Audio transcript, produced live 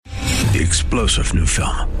The explosive new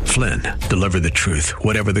film, Flynn, deliver the truth,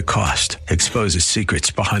 whatever the cost, exposes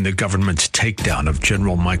secrets behind the government's takedown of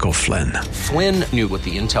General Michael Flynn. Flynn knew what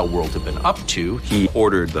the intel world had been up to. He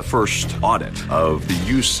ordered the first audit of the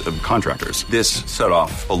use of contractors. This set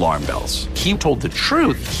off alarm bells. He told the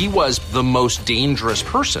truth. He was the most dangerous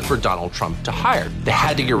person for Donald Trump to hire. They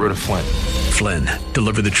had to get rid of Flynn. Flynn,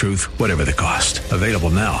 deliver the truth, whatever the cost. Available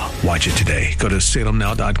now. Watch it today. Go to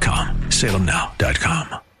salemnow.com.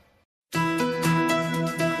 salemnow.com.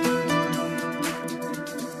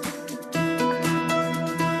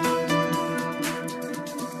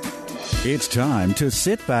 It's time to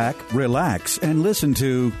sit back, relax, and listen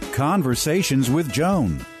to Conversations with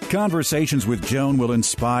Joan. Conversations with Joan will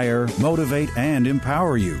inspire, motivate, and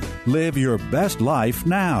empower you. Live your best life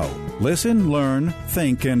now. Listen, learn,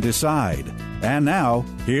 think, and decide. And now,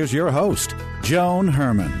 here's your host, Joan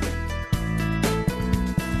Herman.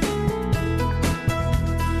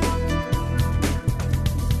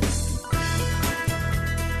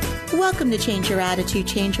 Welcome to Change Your Attitude,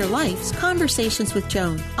 Change Your Life's Conversations with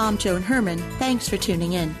Joan. I'm Joan Herman. Thanks for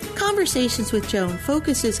tuning in. Conversations with Joan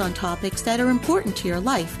focuses on topics that are important to your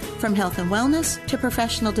life, from health and wellness to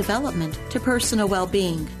professional development to personal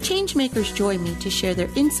well-being. Changemakers join me to share their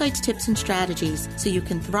insights, tips, and strategies so you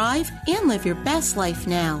can thrive and live your best life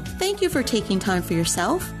now. Thank you for taking time for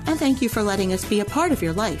yourself, and thank you for letting us be a part of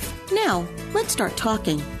your life. Now, let's start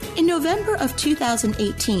talking. In November of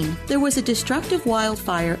 2018, there was a destructive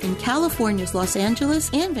wildfire in California's Los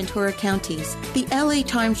Angeles and Ventura counties. The LA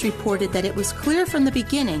Times reported that it was clear from the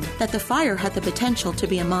beginning that the fire had the potential to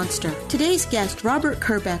be a monster. Today's guest, Robert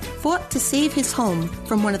Kerbeck, fought to save his home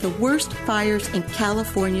from one of the worst fires in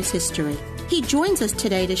California's history. He joins us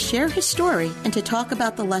today to share his story and to talk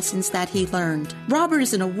about the lessons that he learned. Robert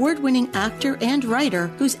is an award-winning actor and writer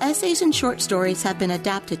whose essays and short stories have been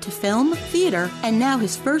adapted to film, theater, and now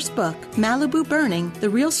his first book, Malibu Burning, the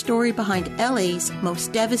real story behind LA's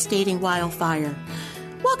most devastating wildfire.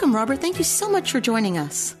 Welcome, Robert. Thank you so much for joining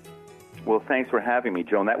us. Well, thanks for having me,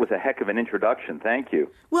 Joan. That was a heck of an introduction. Thank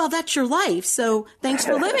you. Well, that's your life, so thanks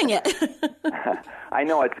for living it. I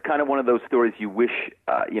know it's kind of one of those stories you wish,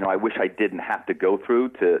 I wish I didn't have to go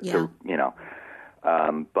through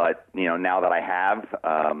but, now that I have,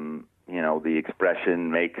 the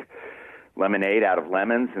expression make lemonade out of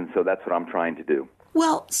lemons, and so that's what I'm trying to do.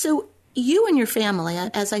 Well, so you and your family,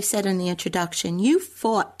 as I said in the introduction, you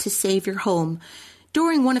fought to save your home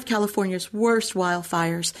during one of California's worst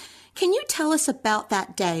wildfires. Can you tell us about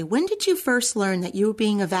that day? When did you first learn that you were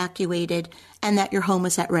being evacuated and that your home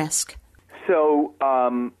was at risk? So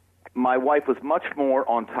my wife was much more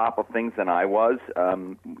on top of things than I was.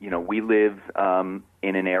 We live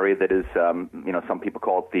in an area that is, some people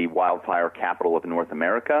call it the wildfire capital of North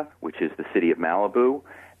America, which is the city of Malibu.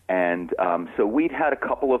 And so we'd had a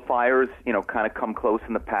couple of fires, kind of come close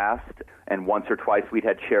in the past. And once or twice we'd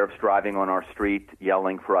had sheriffs driving on our street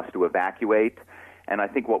yelling for us to evacuate. And I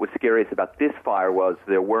think what was scariest about this fire was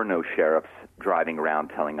there were no sheriffs driving around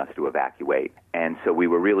telling us to evacuate. And so we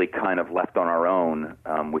were really kind of left on our own,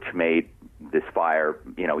 which made this fire,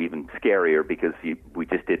 even scarier because we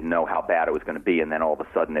just didn't know how bad it was going to be. And then all of a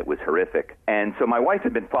sudden it was horrific. And so my wife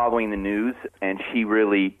had been following the news, and she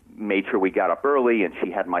really made sure we got up early, and she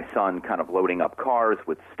had my son kind of loading up cars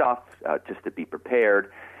with stuff just to be prepared.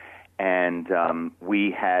 And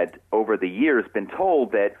we had, over the years, been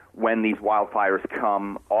told that when these wildfires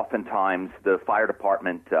come, oftentimes the fire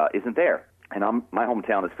department isn't there. And my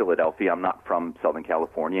hometown is Philadelphia. I'm not from Southern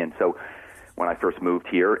California. And so when I first moved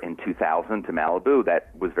here in 2000 to Malibu, that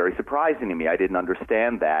was very surprising to me. I didn't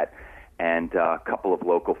understand that. And a couple of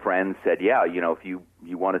local friends said, if you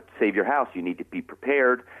want to save your house, you need to be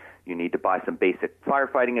prepared. You need to buy some basic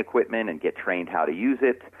firefighting equipment and get trained how to use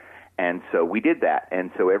it. And so we did that.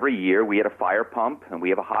 And so every year we had a fire pump, and we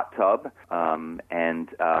have a hot tub, and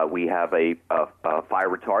we have a fire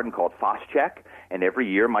retardant called Phos-Check. And every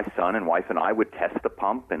year my son and wife and I would test the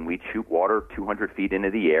pump, and we'd shoot water 200 feet into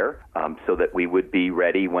the air so that we would be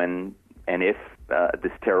ready when and if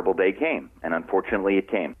this terrible day came. And unfortunately it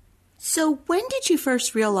came. So when did you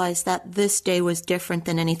first realize that this day was different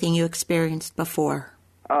than anything you experienced before?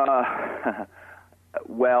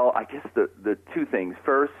 Well, I guess the two things.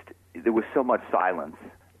 First, there was so much silence.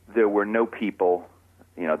 There were no people,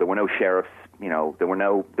 there were no sheriffs, there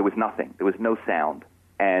was nothing. There was no sound.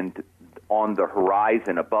 And on the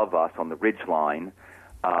horizon above us, on the ridge line,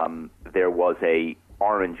 there was a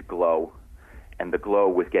orange glow, and the glow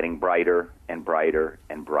was getting brighter and brighter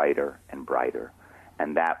and brighter and brighter.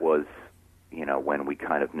 And that was, when we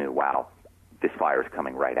kind of knew, wow, this fire is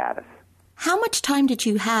coming right at us. How much time did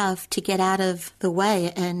you have to get out of the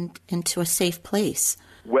way and into a safe place?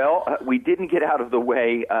 Well, we didn't get out of the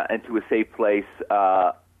way into a safe place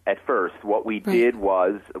at first. What we did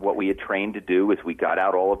was, what we had trained to do is we got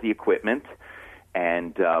out all of the equipment,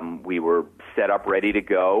 and we were set up ready to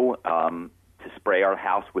go to spray our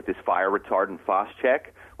house with this fire retardant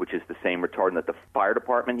Phos-Chek, which is the same retardant that the fire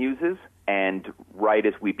department uses. And right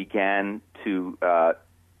as we began to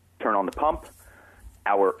turn on the pump,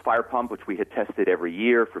 our fire pump, which we had tested every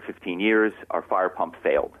year for 15 years, our fire pump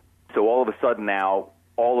failed. So all of a sudden now,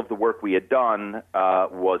 all of the work we had done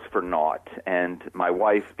was for naught. And my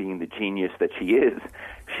wife, being the genius that she is,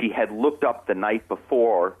 she had looked up the night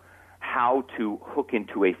before how to hook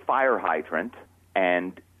into a fire hydrant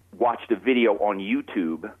and watched a video on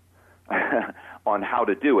YouTube on how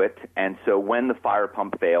to do it. And so when the fire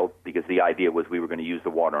pump failed, because the idea was we were going to use the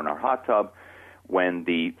water in our hot tub, when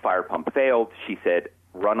the fire pump failed, she said,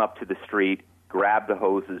 run up to the street, grab the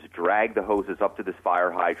hoses, drag the hoses up to this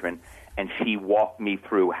fire hydrant, and she walked me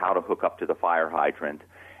through how to hook up to the fire hydrant.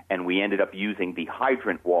 And we ended up using the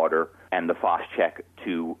hydrant water and the Phos-Chek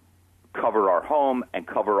to cover our home and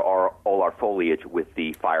cover all our foliage with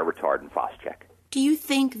the fire retardant Phos-Chek. Do you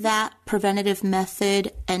think that preventative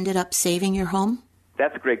method ended up saving your home?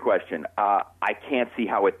 That's a great question. I can't see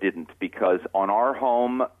how it didn't, because on our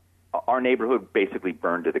home, our neighborhood basically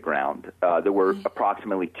burned to the ground. There were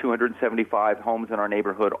approximately 275 homes in our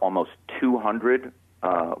neighborhood. Almost 200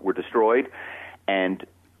 were destroyed. And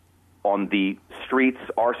on the streets,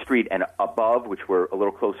 our street and above, which were a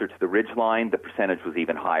little closer to the ridge line, the percentage was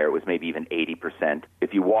even higher. It was maybe even 80%.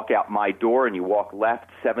 If you walk out my door and you walk left,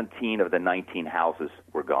 17 of the 19 houses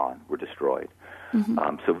were gone, were destroyed.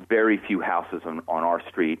 Mm-hmm. So very few houses on our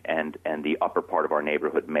street and the upper part of our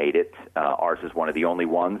neighborhood made it. Ours is one of the only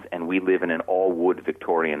ones, and we live in an all-wood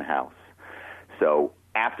Victorian house. So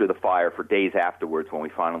after the fire, for days afterwards, when we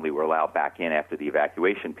finally were allowed back in after the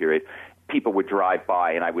evacuation period, people would drive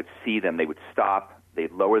by, and I would see them. They would stop,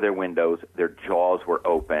 they'd lower their windows, their jaws were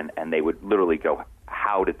open, and they would literally go,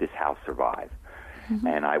 how did this house survive? Mm-hmm.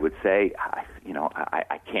 And I would say,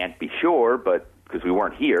 I can't be sure, but because we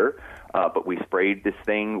weren't here, but we sprayed this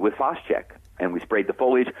thing with Phos-Chek, and we sprayed the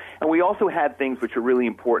foliage. And we also had things which are really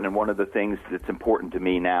important, and one of the things that's important to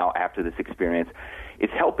me now after this experience is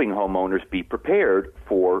helping homeowners be prepared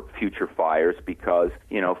for future fires because,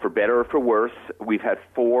 for better or for worse, we've had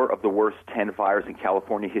 4 of the worst 10 fires in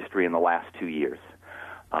California history in the last 2 years.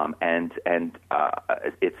 I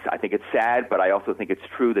think it's sad, but I also think it's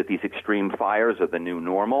true that these extreme fires are the new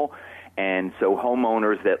normal. And so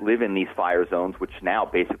homeowners that live in these fire zones, which now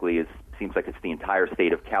basically seems like it's the entire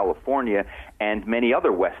state of California and many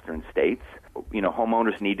other western states,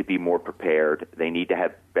 homeowners need to be more prepared. They need to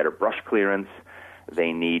have better brush clearance.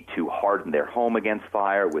 They need to harden their home against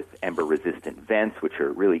fire with ember-resistant vents, which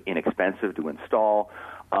are really inexpensive to install,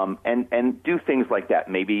 and do things like that.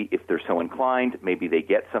 Maybe if they're so inclined, maybe they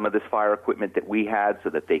get some of this fire equipment that we had so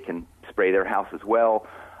that they can spray their house as well.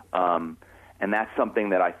 And that's something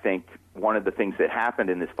that I think one of the things that happened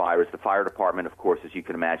in this fire is the fire department, of course, as you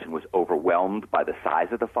can imagine, was overwhelmed by the size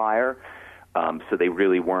of the fire. So they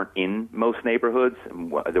really weren't in most neighborhoods.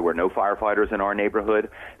 There were no firefighters in our neighborhood.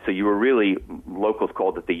 So you were really, locals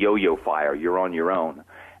called it the yo-yo fire. You're on your own.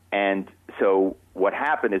 And so what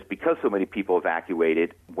happened is because so many people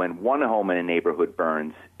evacuated, when one home in a neighborhood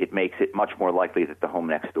burns, it makes it much more likely that the home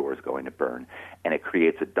next door is going to burn. And it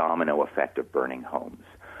creates a domino effect of burning homes.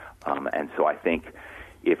 And so I think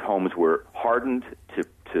if homes were hardened to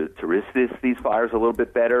resist these fires a little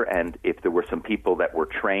bit better, and if there were some people that were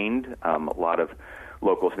trained, a lot of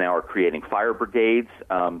locals now are creating fire brigades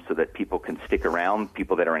so that people can stick around,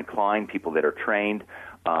 people that are inclined, people that are trained,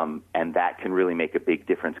 and that can really make a big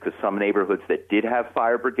difference because some neighborhoods that did have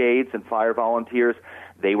fire brigades and fire volunteers,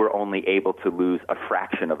 they were only able to lose a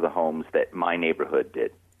fraction of the homes that my neighborhood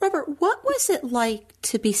did. Robert, what was it like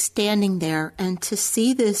to be standing there and to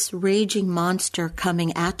see this raging monster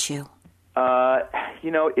coming at you?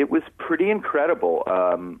 It was pretty incredible.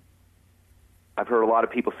 I've heard a lot of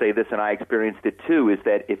people say this, and I experienced it too, is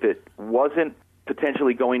that if it wasn't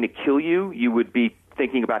potentially going to kill you, you would be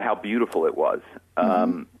thinking about how beautiful it was.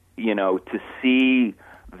 Mm-hmm. To see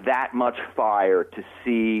that much fire, to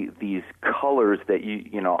see these colors that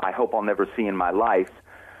I hope I'll never see in my life,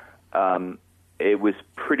 it was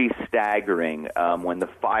pretty staggering. When the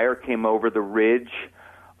fire came over the ridge,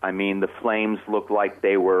 the flames looked like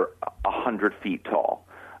they were 100 feet tall,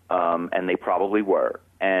 and they probably were.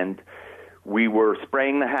 And we were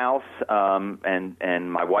spraying the house,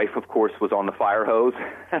 and my wife, of course, was on the fire hose.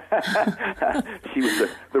 She was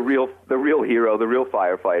the real hero, the real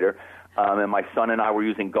firefighter. And my son and I were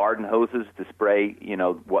using garden hoses to spray,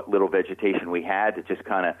 what little vegetation we had to just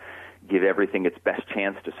kind of give everything its best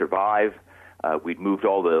chance to survive. We'd moved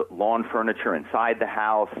all the lawn furniture inside the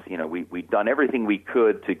house. We'd done everything we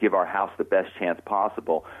could to give our house the best chance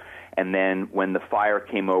possible. And then when the fire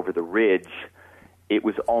came over the ridge, it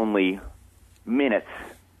was only minutes,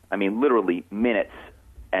 literally minutes,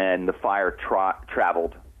 and the fire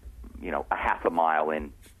traveled, a half a mile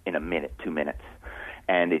in a minute, 2 minutes.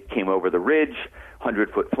 And it came over the ridge,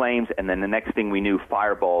 100-foot flames, and then the next thing we knew,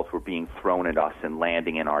 fireballs were being thrown at us and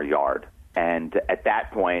landing in our yard. And at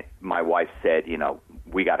that point, my wife said,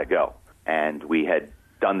 we got to go. And we had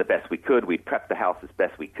done the best we could. We'd prepped the house as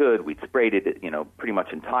best we could. We'd sprayed it, pretty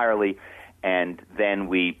much entirely. And then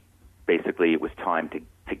it was time to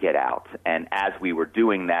get out. And as we were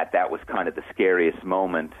doing that, that was kind of the scariest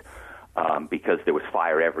moment because there was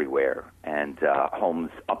fire everywhere. And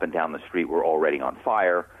homes up and down the street were already on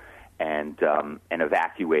fire. And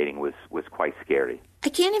evacuating was quite scary. I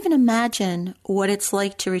can't even imagine what it's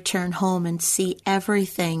like to return home and see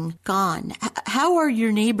everything gone. How are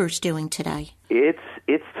your neighbors doing today? It's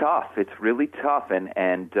tough. It's really tough, I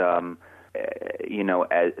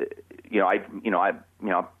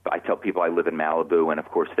tell people I live in Malibu, and of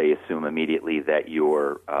course they assume immediately that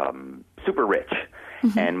you're super rich.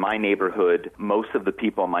 Mm-hmm. And my neighborhood, most of the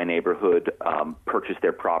people in my neighborhood purchased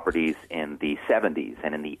their properties in the 70s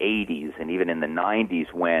and in the 80s and even in the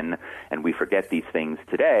 90s when, and we forget these things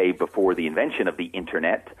today, before the invention of the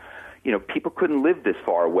internet, people couldn't live this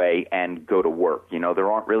far away and go to work.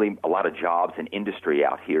 There aren't really a lot of jobs and industry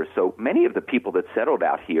out here. So many of the people that settled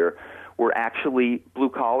out here were actually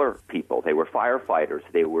blue-collar people. They were firefighters.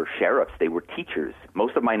 They were sheriffs. They were teachers.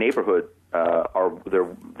 Most of my neighborhood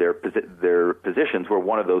their positions were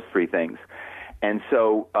one of those three things. And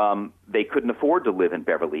so they couldn't afford to live in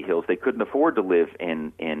Beverly Hills. They couldn't afford to live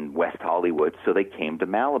in West Hollywood, so they came to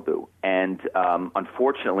Malibu. And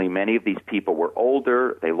unfortunately, many of these people were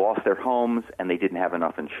older, they lost their homes, and they didn't have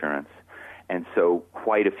enough insurance. And so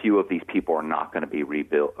quite a few of these people are not going to be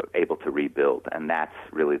able to rebuild, and that's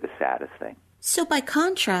really the saddest thing. So by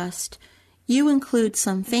contrast, you include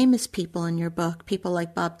some famous people in your book, people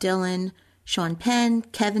like Bob Dylan, Sean Penn,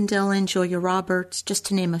 Kevin Dillon, Julia Roberts, just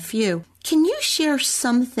to name a few. Can you share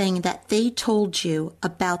something that they told you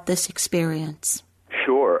about this experience?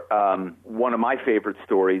 Sure. One of my favorite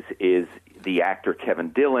stories is the actor Kevin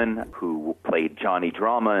Dillon, who played Johnny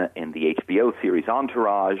Drama in the HBO series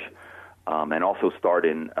Entourage, and also starred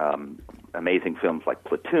in amazing films like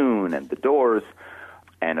Platoon and The Doors.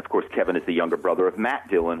 And, of course, Kevin is the younger brother of Matt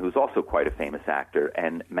Dillon, who's also quite a famous actor.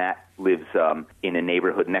 And Matt lives in a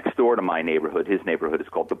neighborhood next door to my neighborhood. His neighborhood is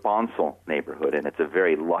called the Bonsall neighborhood, and it's a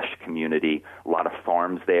very lush community, a lot of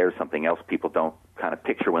farms there, something else people don't kind of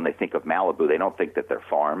picture when they think of Malibu. They don't think that they're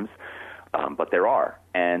farms, but there are.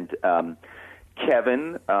 And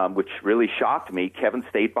Kevin, which really shocked me, Kevin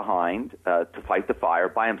stayed behind to fight the fire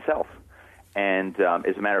by himself. And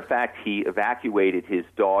as a matter of fact, he evacuated his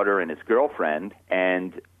daughter and his girlfriend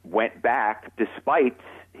and went back despite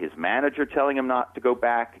his manager telling him not to go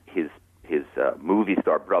back, his movie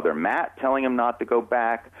star brother Matt telling him not to go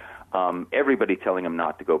back, everybody telling him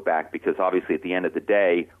not to go back, because obviously at the end of the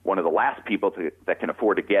day, one of the last people that can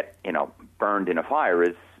afford to get burned in a fire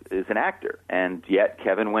is an actor. And yet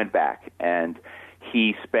Kevin went back, and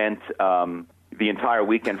he spent the entire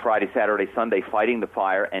weekend, Friday, Saturday, Sunday, fighting the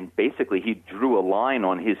fire, and basically he drew a line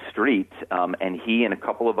on his street, and he and a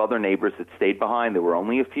couple of other neighbors that stayed behind, there were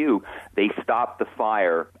only a few, they stopped the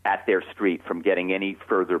fire at their street from getting any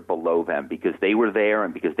further below them because they were there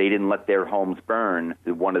and because they didn't let their homes burn.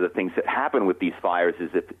 One of the things that happened with these fires is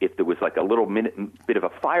if there was like a little bit of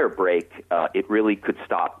a fire break, it really could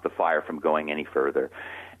stop the fire from going any further.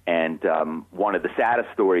 And one of the saddest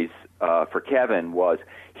stories for Kevin was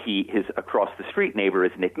his across-the-street neighbor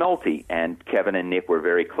is Nick Nolte, and Kevin and Nick were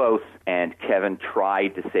very close, and Kevin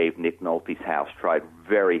tried to save Nick Nolte's house, tried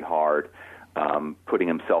very hard, putting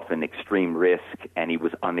himself in extreme risk, and he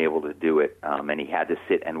was unable to do it, and he had to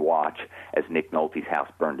sit and watch as Nick Nolte's house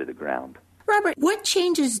burned to the ground. Robert, what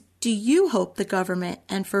changes do you hope the government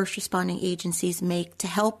and first responding agencies make to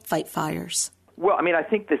help fight fires? Well, I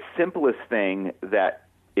think the simplest thing that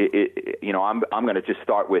I'm going to just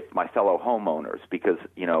start with my fellow homeowners because,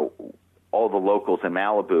 all the locals in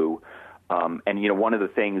Malibu, and, one of the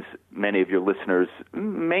things many of your listeners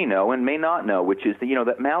may know and may not know, which is that,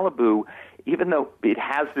 that Malibu, even though it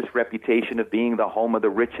has this reputation of being the home of the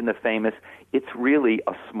rich and the famous, it's really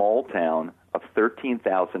a small town of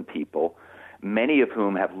 13,000 people, many of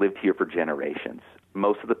whom have lived here for generations.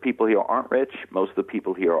 Most of the people here aren't rich. Most of the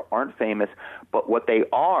people here aren't famous. But what they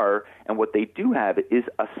are and what they do have is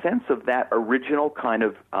a sense of that original kind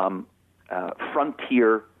of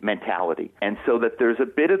frontier mentality. And so that there's a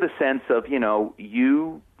bit of the sense of,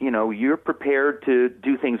 you're prepared to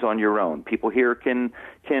do things on your own. People here can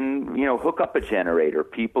hook up a generator.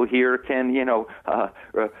 People here can,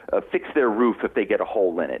 fix their roof if they get a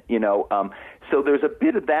hole in it, So there's a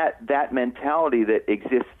bit of that mentality that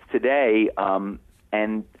exists today,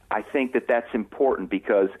 and I think that that's important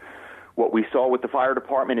because what we saw with the fire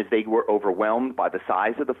department is they were overwhelmed by the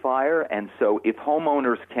size of the fire, and so if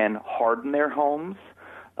homeowners can harden their homes,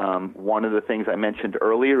 one of the things I mentioned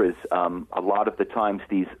earlier is a lot of the times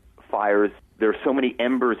these fires, there's so many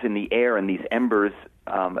embers in the air, and these embers,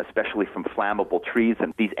 especially from flammable trees,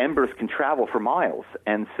 and these embers can travel for miles,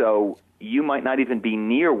 and so you might not even be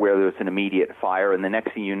near where there's an immediate fire, and the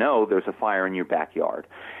next thing you know, there's a fire in your backyard.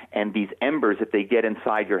 And these embers, if they get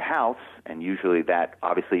inside your house, and usually that,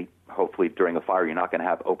 obviously, hopefully during a fire you're not going to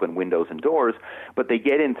have open windows and doors, but they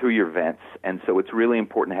get in through your vents. And so it's really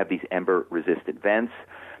important to have these ember-resistant vents.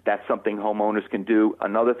 That's something homeowners can do.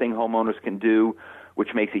 Another thing homeowners can do,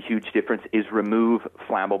 which makes a huge difference, is remove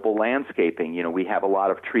flammable landscaping. We have a lot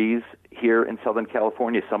of trees here in Southern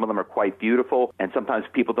California. Some of them are quite beautiful, and sometimes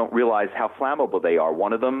people don't realize how flammable they are.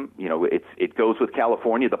 One of them, it goes with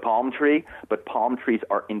California, the palm tree, but palm trees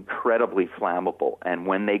are incredibly flammable, and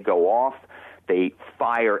when they go off, they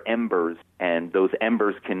fire embers, and those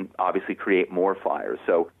embers can obviously create more fires.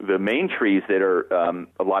 So the main trees that are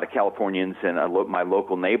a lot of Californians and my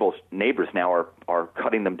local neighbors now are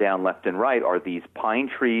cutting them down left and right are these pine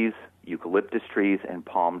trees, eucalyptus trees, and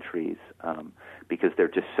palm trees because they're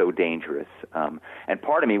just so dangerous. And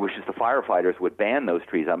part of me wishes the firefighters would ban those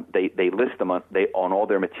trees. They list them on all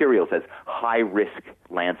their materials as high-risk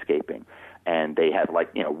landscaping, and they have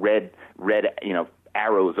red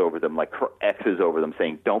arrows over them, like X's over them,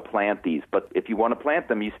 saying don't plant these. But if you want to plant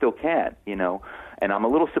them, you still can, And I'm a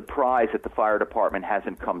little surprised that the fire department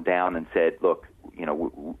hasn't come down and said, look,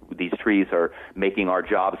 these trees are making our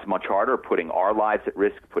jobs much harder, putting our lives at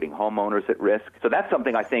risk, putting homeowners at risk. So that's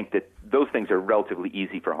something I think that those things are relatively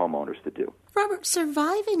easy for homeowners to do. Robert,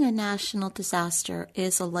 surviving a national disaster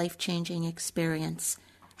is a life-changing experience.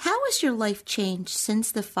 How has your life changed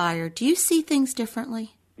since the fire? Do you see things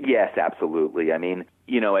differently? Yes, absolutely. I mean,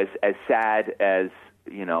 as sad as,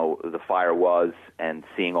 the fire was and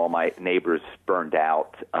seeing all my neighbors burned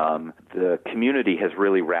out, the community has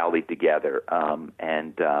really rallied together.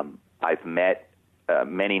 And I've met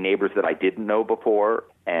many neighbors that I didn't know before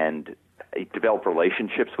and developed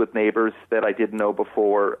relationships with neighbors that I didn't know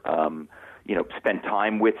before, spent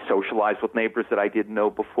time with, socialized with neighbors that I didn't know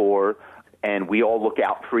before. And we all look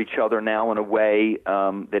out for each other now in a way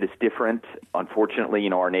that is different. Unfortunately,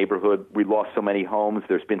 our neighborhood, we lost so many homes.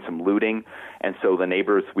 There's been some looting. And so the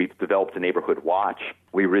neighbors, we've developed a neighborhood watch.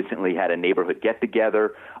 We recently had a neighborhood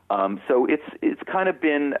get-together. So it's kind of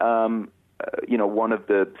been, one of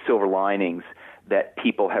the silver linings that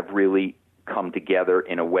people have really come together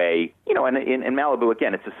in a way. And in Malibu,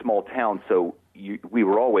 again, it's a small town, so we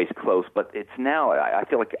were always close, but it's now, I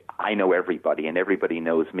feel like I know everybody, and everybody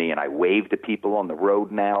knows me, and I wave to people on the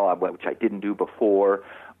road now, which I didn't do before,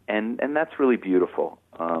 and that's really beautiful.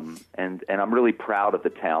 And I'm really proud of the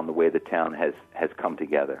town, the way the town has come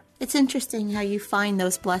together. It's interesting how you find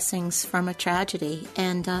those blessings from a tragedy.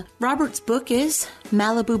 And Robert's book is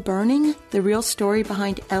Malibu Burning, the real story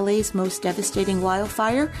behind LA's most devastating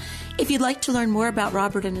wildfire. If you'd like to learn more about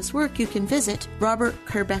Robert and his work, you can visit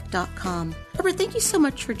robertkerbeck.com. Robert, thank you so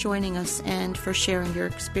much for joining us and for sharing your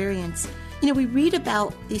experience. We read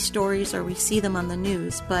about these stories or we see them on the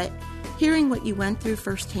news, but hearing what you went through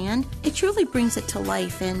firsthand, it truly brings it to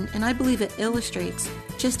life, and I believe it illustrates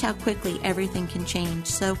just how quickly everything can change.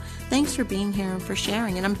 So thanks for being here and for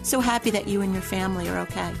sharing, and I'm so happy that you and your family are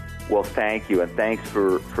okay. Well, thank you, and thanks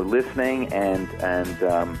for listening, and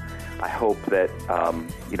I hope that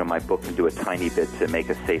my book can do a tiny bit to make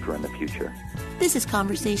us safer in the future. This is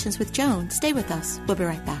Conversations with Joan. Stay with us. We'll be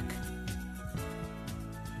right back.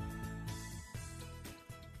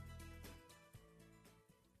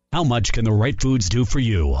 How much can the right foods do for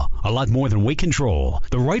you? A lot more than weight control.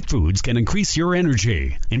 The right foods can increase your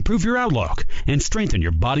energy, improve your outlook, and strengthen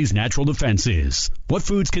your body's natural defenses. What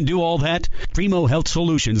foods can do all that? Primo Health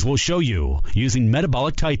Solutions will show you using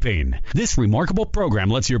metabolic typing. This remarkable program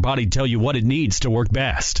lets your body tell you what it needs to work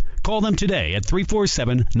best. Call them today at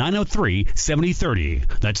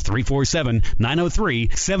 347-903-7030. That's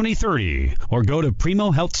 347-903-7030. Or go to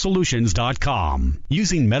PrimoHealthSolutions.com.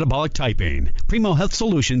 Using metabolic typing, Primo Health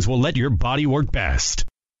Solutions will let your body work best.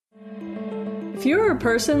 If you're a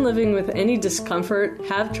person living with any discomfort,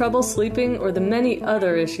 have trouble sleeping, or the many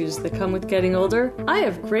other issues that come with getting older, I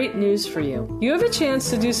have great news for you. You have a chance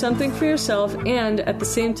to do something for yourself and at the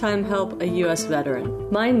same time help a U.S.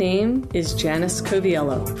 veteran. My name is Janice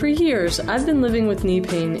Coviello. For years, I've been living with knee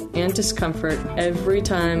pain and discomfort every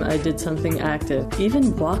time I did something active,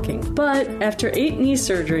 even walking. But after 8 knee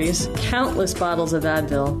surgeries, countless bottles of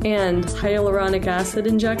Advil, and hyaluronic acid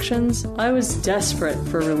injections, I was desperate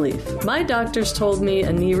for relief. My doctors told me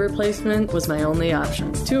a knee replacement was my only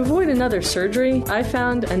option. To avoid another surgery, I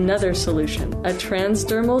found another solution, a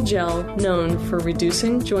transdermal gel known for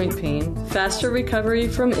reducing joint pain, faster recovery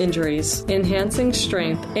from injuries, enhancing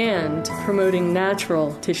strength, and promoting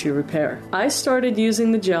natural tissue repair. I started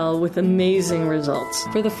using the gel with amazing results.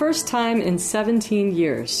 For the first time in 17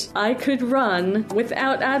 years, I could run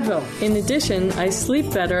without Advil. In addition, I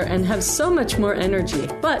sleep better and have so much more energy.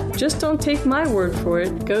 But just don't take my word for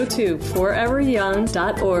it. Go to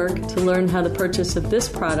foreveryoung.org to learn how the purchase of this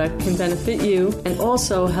product can benefit you and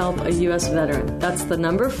also help a U.S. veteran. That's the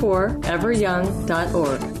number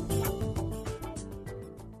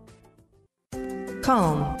 4everyoung.org.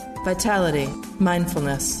 Calm, vitality,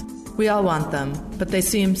 mindfulness. We all want them, but they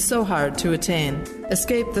seem so hard to attain.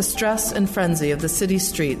 Escape the stress and frenzy of the city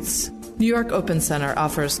streets. New York Open Center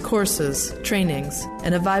offers courses, trainings,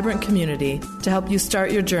 and a vibrant community to help you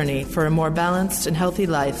start your journey for a more balanced and healthy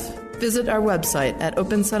life. Visit our website at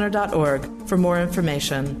opencenter.org for more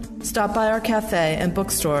information. Stop by our cafe and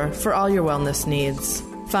bookstore for all your wellness needs.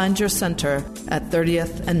 Find your center at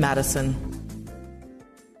 30th and Madison.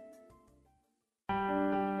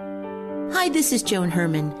 Hi, this is Joan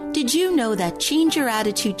Herman. Did you know that Change Your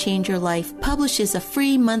Attitude, Change Your Life publishes a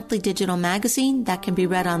free monthly digital magazine that can be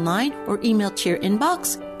read online or emailed to your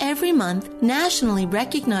inbox? Every month, nationally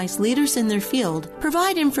recognized leaders in their field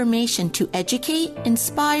provide information to educate,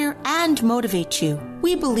 inspire, and motivate you.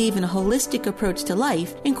 We believe in a holistic approach to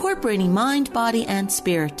life, incorporating mind, body, and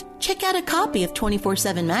spirit. Check out a copy of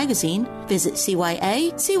 24/7 magazine, visit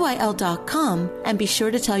CYACYL.com, and be sure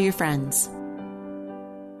to tell your friends.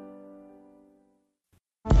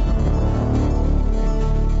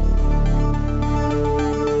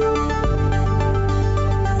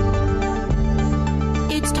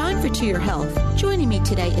 To Your Health. Joining me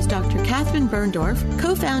today is Dr. Catherine Berndorf,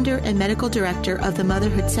 co-founder and medical director of the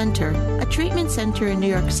Motherhood Center, a treatment center in New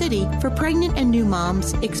York City for pregnant and new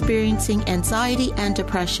moms experiencing anxiety and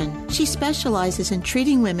depression. She specializes in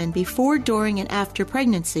treating women before, during, and after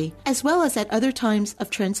pregnancy, as well as at other times of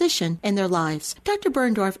transition in their lives. Dr.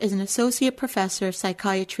 Berndorf is an associate professor of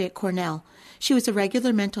psychiatry at Cornell. She was a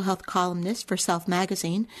regular mental health columnist for Self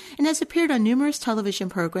magazine and has appeared on numerous television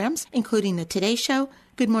programs, including The Today Show,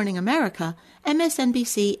 Good Morning America,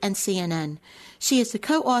 MSNBC, and CNN. She is the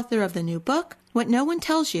co-author of the new book, What No One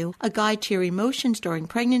Tells You, A Guide to Your Emotions During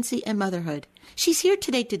Pregnancy and Motherhood. She's here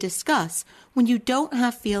today to discuss when you don't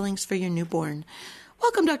have feelings for your newborn.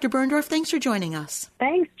 Welcome, Dr. Berndorf. Thanks for joining us.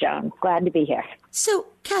 Thanks, Joan. Glad to be here. So,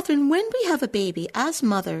 Catherine, when we have a baby, as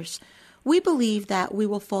mothers, we believe that we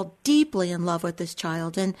will fall deeply in love with this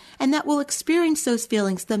child and that we'll experience those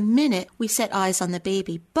feelings the minute we set eyes on the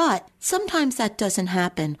baby. But sometimes that doesn't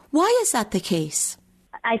happen. Why is that the case?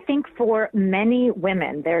 I think for many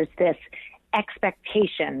women, there's this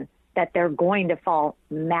expectation that they're going to fall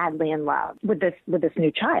madly in love with this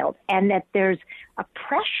new child, and that there's a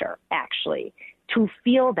pressure, actually, to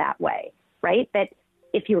feel that way, right? That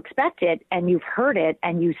if you expect it and you've heard it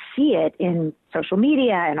and you see it in social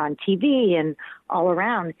media and on TV and all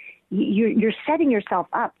around, you're setting yourself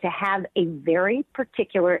up to have a very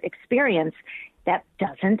particular experience that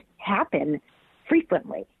doesn't happen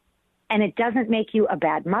frequently. And it doesn't make you a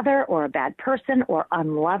bad mother or a bad person or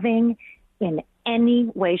unloving in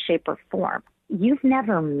any way, shape, or form. You've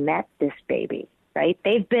never met this baby, right?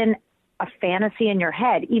 They've been a fantasy in your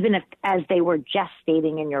head, even if as they were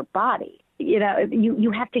gestating in your body. You know, you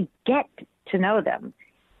have to get to know them.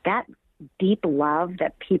 That deep love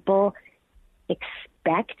that people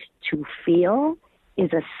expect to feel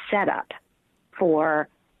is a setup for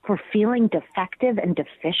feeling defective and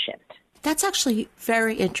deficient. That's actually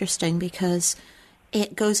very interesting because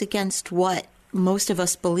it goes against what most of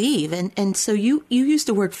us believe. And so you use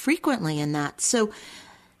the word frequently in that. So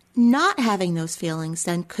not having those feelings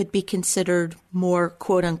then could be considered more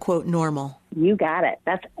quote unquote normal. You got it.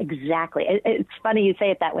 That's exactly. It's funny you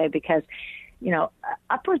say it that way because, you know,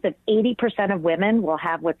 upwards of 80% of women will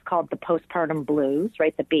have what's called the postpartum blues,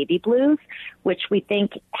 right? The baby blues, which we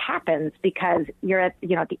think happens because you're at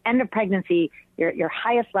the end of pregnancy, your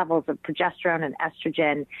highest levels of progesterone and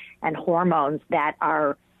estrogen and hormones that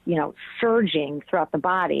are surging throughout the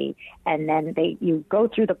body. And then you go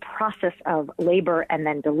through the process of labor and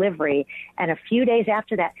then delivery. And a few days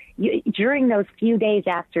after that, during those few days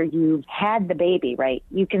after you've had the baby, right,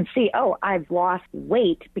 you can see, oh, I've lost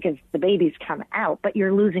weight because the baby's come out, but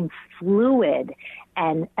you're losing fluid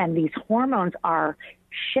and these hormones are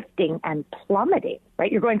shifting and plummeting,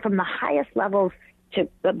 right? You're going from the highest levels to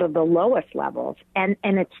the lowest levels. And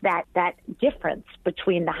it's that difference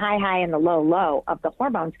between the high and the low of the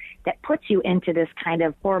hormones that puts you into this kind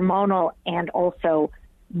of hormonal and also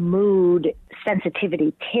mood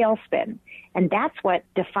sensitivity tailspin. And that's what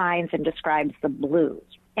defines and describes the blues.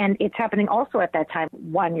 And it's happening also at that time.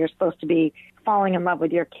 One, you're supposed to be falling in love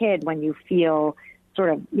with your kid when you feel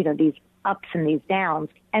sort of, these ups and these downs.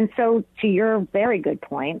 And so to your very good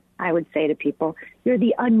point, I would say to people, you're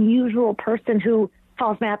the unusual person who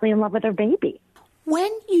falls madly in love with their baby.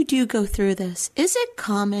 When you do go through this, is it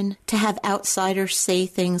common to have outsiders say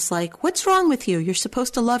things like, what's wrong with you? You're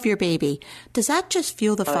supposed to love your baby. Does that just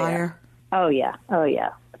fuel the fire? Yeah. Oh, yeah.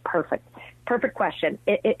 Perfect question.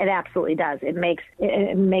 It absolutely does. It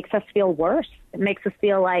makes us feel worse. It makes us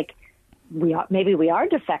feel like maybe we are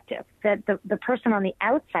defective, that the person on the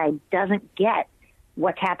outside doesn't get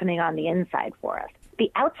what's happening on the inside for us. The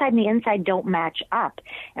outside and the inside don't match up.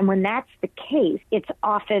 And when that's the case, it's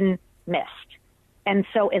often missed. And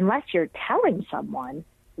so unless you're telling someone,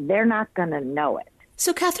 they're not going to know it.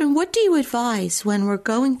 So, Catherine, what do you advise when we're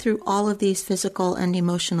going through all of these physical and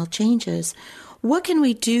emotional changes? What can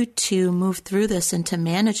we do to move through this and to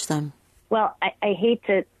manage them? Well, I hate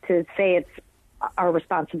to say it's our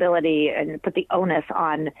responsibility and put the onus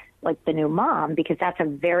on like the new mom, because that's a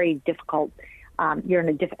very difficult you're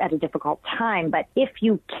at a difficult time. But if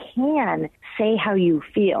you can say how you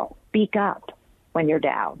feel, speak up when you're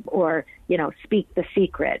down, or, speak the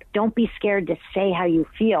secret. Don't be scared to say how you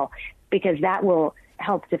feel, because that will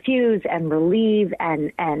help diffuse and relieve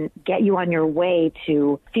and get you on your way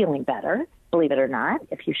to feeling better, believe it or not,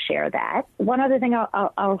 if you share that. One other thing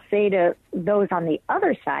I'll say to those on the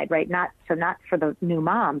other side, right, not for the new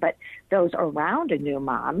mom, but those around a new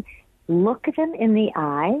mom, look at them in the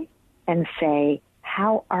eye and say,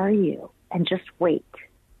 how are you? And just wait.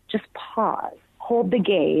 Just pause. Hold the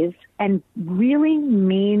gaze and really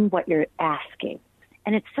mean what you're asking.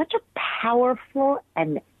 And it's such a powerful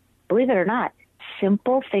and, believe it or not,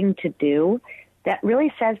 simple thing to do that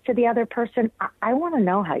really says to the other person, I want to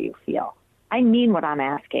know how you feel. I mean what I'm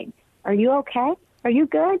asking. Are you okay? Are you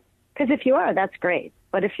good? Because if you are, that's great.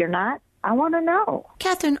 But if you're not, I want to know.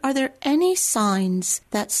 Catherine, are there any signs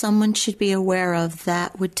that someone should be aware of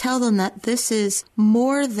that would tell them that this is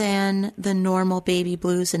more than the normal baby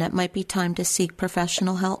blues and it might be time to seek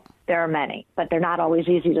professional help? There are many, but they're not always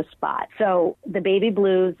easy to spot. So the baby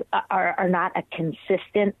blues are not a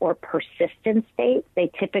consistent or persistent state.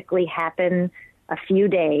 They typically happen a few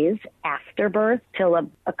days after birth till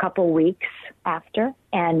a couple weeks after.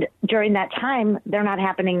 And during that time, they're not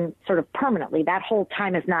happening sort of permanently. That whole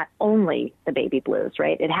time is not only the baby blues,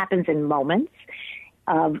 right? It happens in moments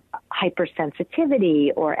of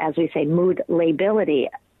hypersensitivity, or as we say, mood lability,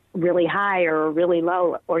 really high or really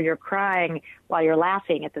low, or you're crying while you're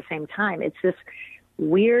laughing at the same time. It's this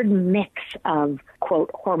weird mix of,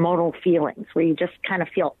 quote, hormonal feelings where you just kind of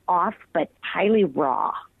feel off but highly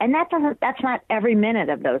raw. And that's not every minute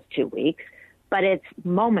of those 2 weeks, but it's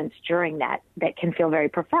moments during that can feel very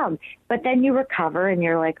profound. But then you recover and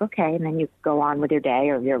you're like, okay, and then you go on with your day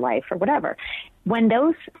or your life or whatever. When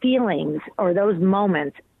those feelings or those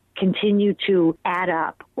moments continue to add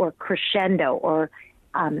up or crescendo or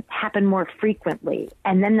happen more frequently,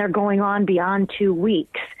 and then they're going on beyond 2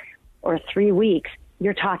 weeks or 3 weeks,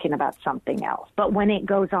 you're talking about something else. But when it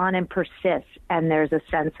goes on and persists and there's a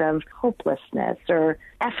sense of hopelessness or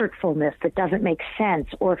effortfulness that doesn't make sense,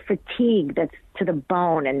 or fatigue that's to the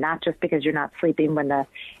bone, and not just because you're not sleeping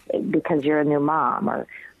because you're a new mom, or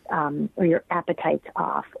your appetite's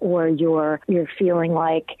off, or you're feeling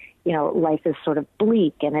like, life is sort of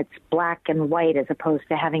bleak and it's black and white as opposed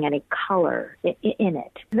to having any color in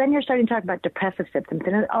it. Then you're starting to talk about depressive symptoms.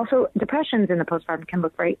 And also depressions in the postpartum can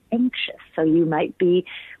look very anxious. So you might be,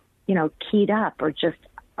 keyed up or just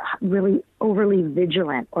really overly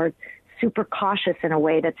vigilant or super cautious in a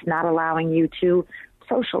way that's not allowing you to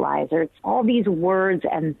socialize. Or it's all these words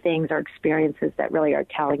and things or experiences that really are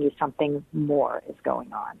telling you something more is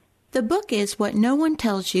going on. The book is What No One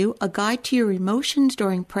Tells You, A Guide to Your Emotions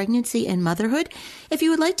During Pregnancy and Motherhood. If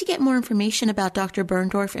you would like to get more information about Dr.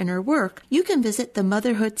 Berndorf and her work, you can visit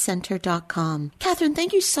themotherhoodcenter.com. Catherine,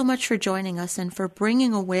 thank you so much for joining us and for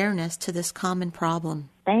bringing awareness to this common problem.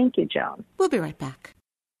 Thank you, Joan. We'll be right back.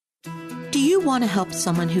 Do you want to help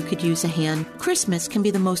someone who could use a hand? Christmas can be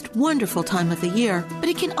the most wonderful time of the year, but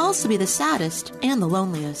it can also be the saddest and the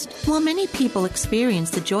loneliest. While many people experience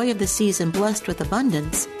the joy of the season blessed with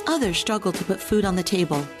abundance, others struggle to put food on the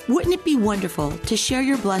table. Wouldn't it be wonderful to share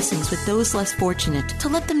your blessings with those less fortunate, to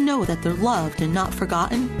let them know that they're loved and not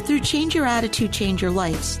forgotten? Through Change Your Attitude, Change Your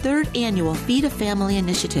Life's third annual Feed a Family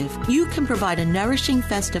initiative, you can provide a nourishing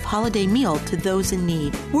festive holiday meal to those in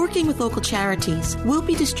need. Working with local charities, we'll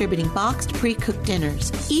be distributing boxed pre-cooked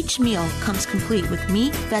dinners. Each meal comes complete with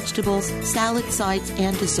meat, vegetables, salad, sides,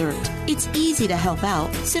 and dessert. It's easy to help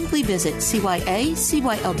out. Simply visit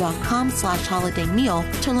cyacyl.com/holiday meal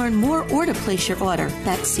to learn more or to place your order.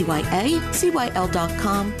 That's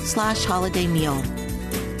cyacyl.com/holiday meal.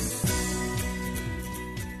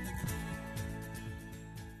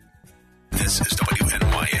 This is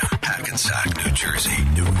WNYM, Hackensack, New Jersey,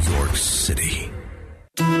 New York City.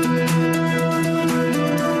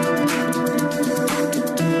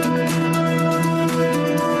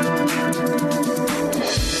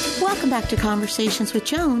 Welcome back to Conversations with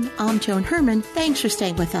Joan. I'm Joan Herman. Thanks for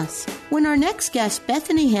staying with us. When our next guest,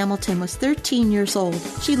 Bethany Hamilton, was 13 years old,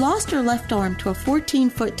 she lost her left arm to a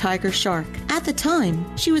 14-foot tiger shark. At the time,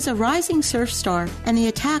 she was a rising surf star, and the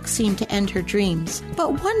attack seemed to end her dreams.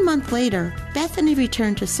 But 1 month later, Bethany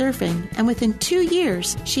returned to surfing, and within 2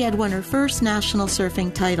 years, she had won her first national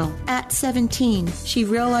surfing title. At 17, she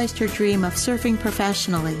realized her dream of surfing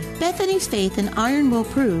professionally. Bethany's faith and iron will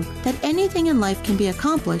prove that anything in life can be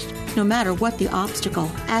accomplished, no matter what the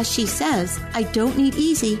obstacle. As she says, I don't need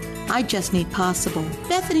easy, I just need possible.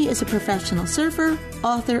 Bethany is a professional surfer,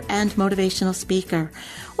 author, and motivational speaker.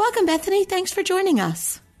 Welcome, Bethany. Thanks for joining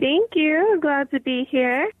us. Thank you. Glad to be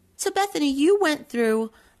here. So, Bethany, you went through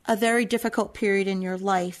a very difficult period in your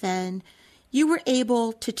life, and you were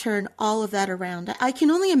able to turn all of that around. I can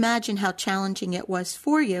only imagine how challenging it was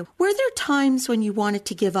for you. Were there times when you wanted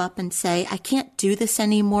to give up and say, I can't do this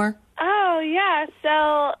anymore? Oh, yeah.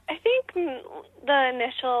 So I think the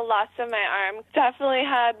initial loss of my arm definitely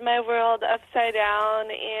had my world upside down,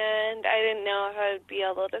 and I didn't know if I would be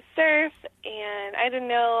able to surf, and I didn't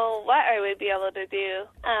know what I would be able to do.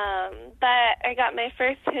 But I got my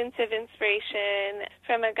first hint of inspiration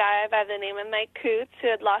from a guy by the name of Mike Coots, who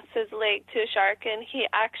had lost his leg to a shark, and he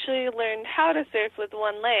actually learned how to surf with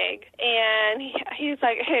one leg. And he's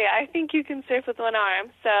like, hey, I think you can surf with one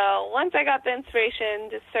arm. So once I got the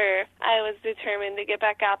inspiration to surf, I was determined to get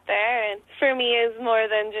back out there. And for me, it was more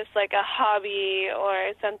than just like a hobby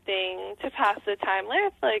or something to pass the time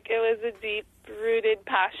with. Like, it was a deep-rooted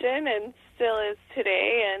passion and still is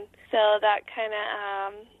today. And so that kind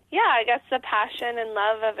of, I guess the passion and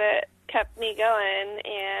love of it kept me going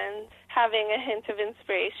and having a hint of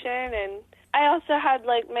inspiration. And I also had,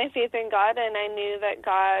 like, my faith in God, and I knew that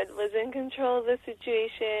God was in control of the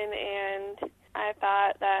situation, and I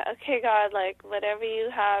thought that, okay, God, like, whatever you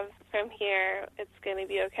have from here, it's going to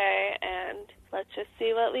be okay, and let's just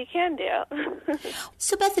see what we can do.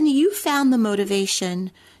 So, Bethany, you found the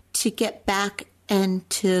motivation to get back and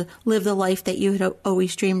to live the life that you had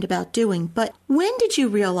always dreamed about doing. But when did you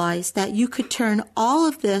realize that you could turn all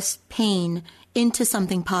of this pain into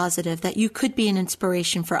something positive, that you could be an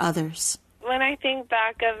inspiration for others? When I think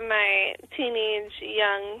back of my teenage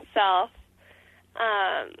young self,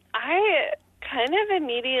 I kind of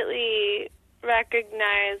immediately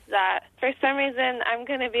recognized that for some reason I'm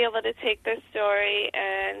going to be able to take this story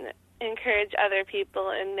and encourage other people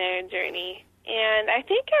in their journey. And I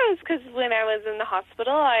think it was because when I was in the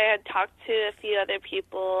hospital, I had talked to a few other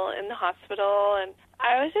people in the hospital, and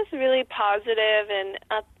I was just really positive and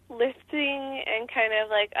uplifting and kind of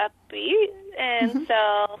like upbeat. And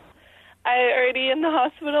so I already in the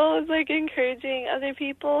hospital was like encouraging other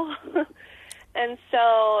people. And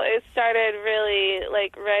so it started really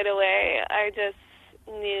like right away. I just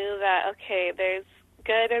knew that, okay, there's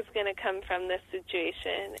good is going to come from this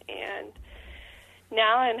situation. And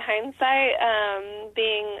now in hindsight,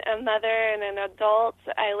 being a mother and an adult,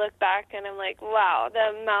 I look back and I'm like, wow,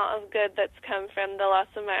 the amount of good that's come from the loss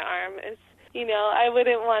of my arm is, I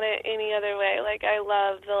wouldn't want it any other way. Like, I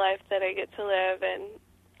love the life that I get to live, and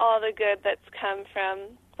all the good that's come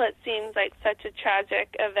from what seems like such a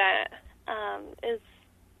tragic event has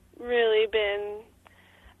really been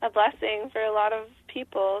a blessing for a lot of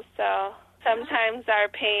people. So sometimes our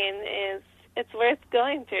pain it's worth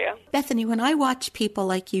going through. Bethany, when I watch people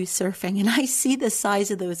like you surfing and I see the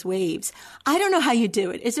size of those waves, I don't know how you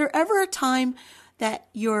do it. Is there ever a time that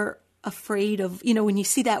you're afraid of, when you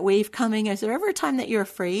see that wave coming, is there ever a time that you're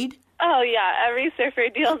afraid? Oh, yeah. Every surfer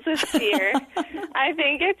deals with fear. I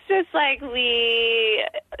think it's just like we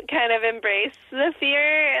kind of embrace the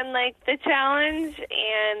fear and like the challenge.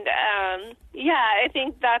 And I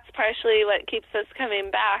think that's partially what keeps us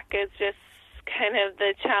coming back, is just kind of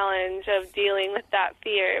the challenge of dealing with that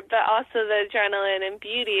fear, but also the adrenaline and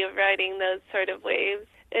beauty of riding those sort of waves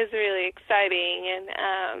is really exciting,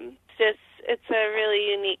 and it's a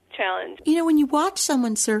really unique challenge. You know, when you watch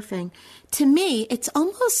someone surfing, to me, it's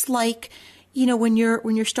almost like, you know, when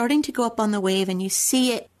you're starting to go up on the wave and you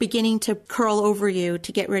see it beginning to curl over you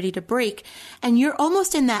to get ready to break, and you're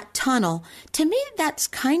almost in that tunnel. To me, that's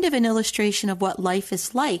kind of an illustration of what life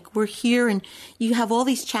is like. We're here and you have all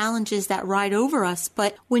these challenges that ride over us,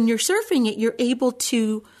 but when you're surfing it, you're able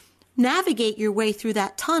to navigate your way through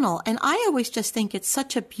that tunnel. And I always just think it's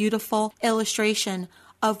such a beautiful illustration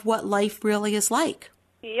of what life really is like.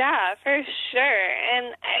 Yeah, for sure.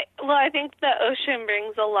 And I think the ocean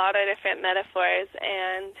brings a lot of different metaphors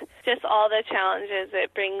and just all the challenges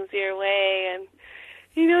it brings your way. And,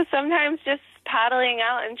 you know, sometimes just paddling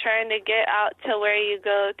out and trying to get out to where you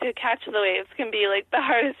go to catch the waves can be like the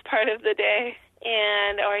hardest part of the day.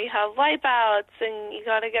 Or you have wipeouts and you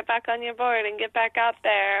got to get back on your board and get back out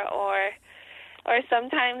there. Or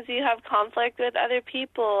sometimes you have conflict with other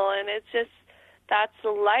people, and it's just, that's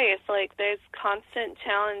life. Like, there's constant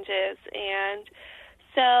challenges. And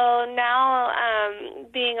so now,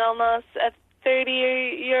 being almost a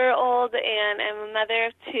 30-year-old and I'm a mother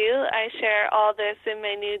of two, I share all this in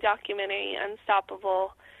my new documentary,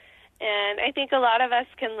 Unstoppable. And I think a lot of us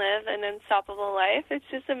can live an unstoppable life. It's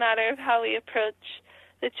just a matter of how we approach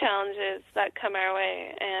the challenges that come our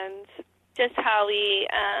way and just how we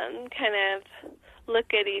kind of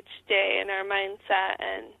look at each day in our mindset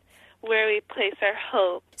and where we place our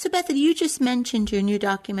hope. So, Bethany, you just mentioned your new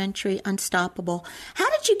documentary, Unstoppable. How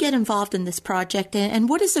did you get involved in this project, and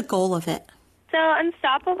what is the goal of it? So,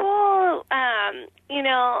 Unstoppable, you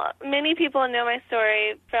know, many people know my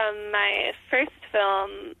story from my first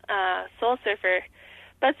film, Soul Surfer.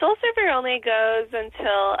 But Soul Surfer only goes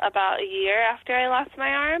until about a year after I lost my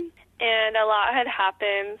arm. And a lot had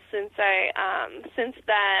happened since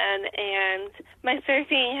then, and my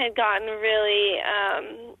surfing had gotten really,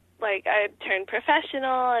 I had turned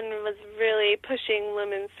professional and was really pushing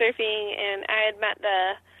women's surfing, and I had met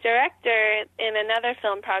the director in another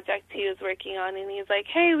film project he was working on, and he was like,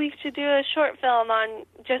 hey, we should do a short film on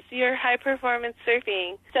just your high-performance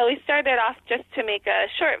surfing. So we started off just to make a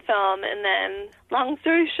short film, and then, long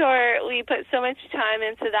story short, we put so much time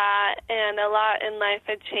into that, and a lot in life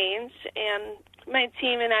had changed, and my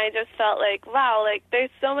team and I just felt like, wow, like, there's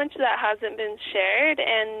so much that hasn't been shared,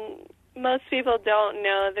 and most people don't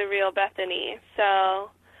know the real Bethany. So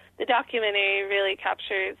the documentary really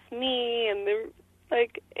captures me and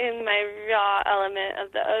in my raw element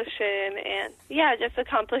of the ocean, and just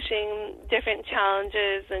accomplishing different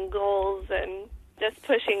challenges and goals and just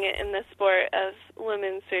pushing it in the sport of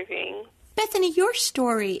women's surfing. Bethany, your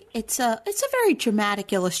story, it's a very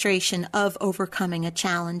dramatic illustration of overcoming a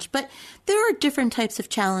challenge, but there are different types of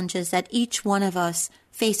challenges that each one of us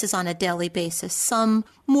faces on a daily basis, some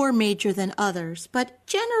more major than others. But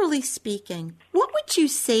generally speaking, what would you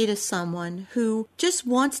say to someone who just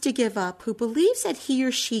wants to give up, who believes that he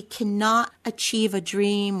or she cannot achieve a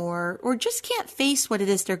dream or just can't face what it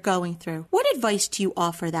is they're going through? What advice do you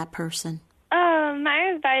offer that person?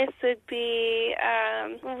 My advice would be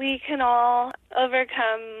we can all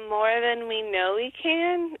overcome more than we know we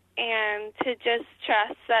can, and to just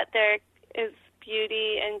trust that there is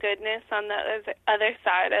beauty and goodness on the other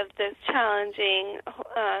side of this challenging,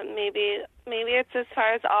 maybe it's as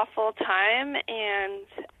far as awful time. And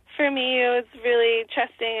for me, it was really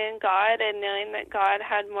trusting in God and knowing that God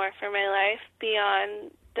had more for my life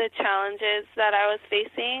beyond the challenges that I was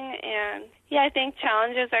facing. And I think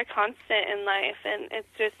challenges are constant in life, and it's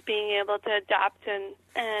just being able to adapt and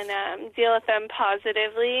deal with them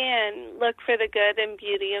positively and look for the good and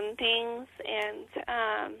beauty in things,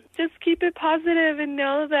 and just keep it positive and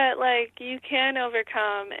know that, like, you can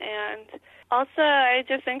overcome. And also, I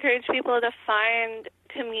just encourage people to find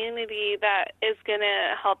community that is going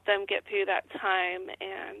to help them get through that time.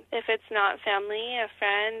 And if it's not family, a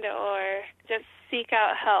friend, or just seek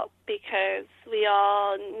out help, because we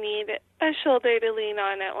all need a shoulder to lean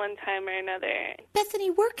on at one time or another. Bethany,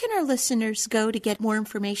 where can our listeners go to get more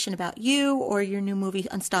information about you or your new movie,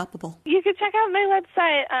 Unstoppable? You can check out my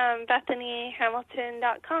website,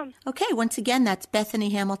 BethanyHamilton.com. Okay, once again, that's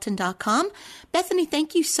BethanyHamilton.com. Bethany,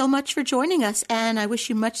 thank you so much for joining us, and I wish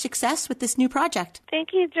you much success with this new project. Thank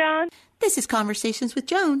you, Joan. This is Conversations with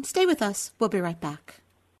Joan. Stay with us. We'll be right back.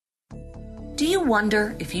 Do you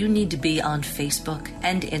wonder if you need to be on Facebook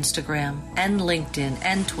and Instagram and LinkedIn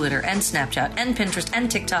and Twitter and Snapchat and Pinterest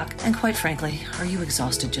and TikTok? And quite frankly, are you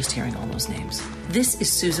exhausted just hearing all those names? This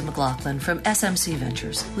is Susan McLaughlin from SMC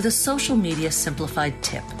Ventures with a social media simplified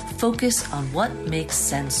tip. Focus on what makes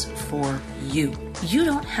sense for you. You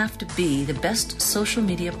don't have to be the best social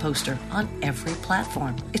media poster on every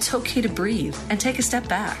platform. It's okay to breathe and take a step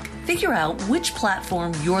back. Figure out which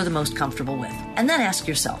platform you're the most comfortable with, and then ask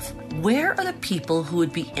yourself, where are the people who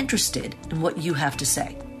would be interested in what you have to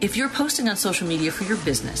say? If you're posting on social media for your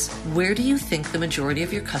business, where do you think the majority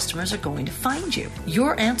of your customers are going to find you?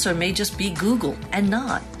 Your answer may just be Google and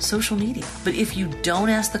not social media. But if you don't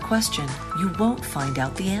ask the question, you won't find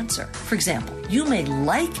out the answer. For example, you may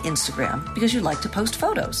like Instagram because you like to post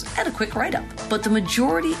photos and a quick write-up. But the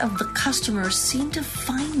majority of the customers seem to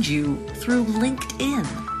find you through LinkedIn.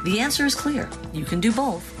 The answer is clear. You can do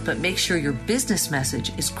both, but make sure your business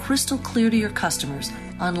message is crystal clear to your customers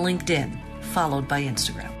on LinkedIn, followed by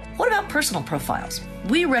Instagram. What about personal profiles?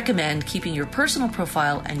 We recommend keeping your personal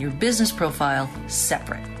profile and your business profile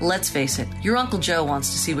separate. Let's face it, your Uncle Joe wants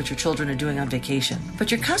to see what your children are doing on vacation,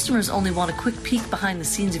 but your customers only want a quick peek behind the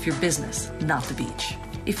scenes of your business, not the beach.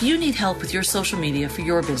 If you need help with your social media for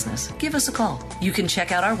your business, give us a call. You can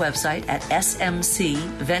check out our website at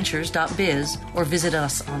smcventures.biz or visit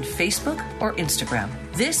us on Facebook or Instagram.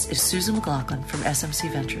 This is Susan McLaughlin from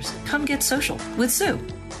SMC Ventures. Come get social with Sue.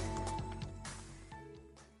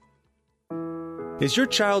 Is your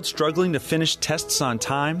child struggling to finish tests on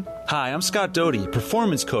time? Hi, I'm Scott Doty,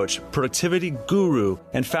 performance coach, productivity guru,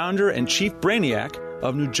 and founder and chief brainiac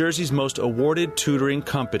of New Jersey's most awarded tutoring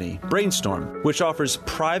company, Brainstorm, which offers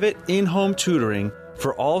private in-home tutoring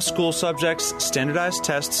for all school subjects, standardized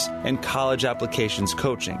tests, and college applications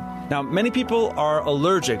coaching. Now, many people are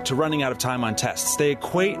allergic to running out of time on tests. They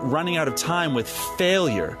equate running out of time with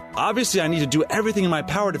failure. Obviously, I need to do everything in my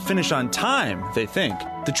power to finish on time, they think.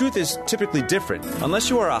 The truth is typically different.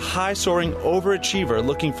 Unless you are a high-soaring overachiever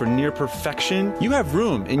looking for near perfection, you have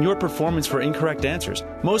room in your performance for incorrect answers.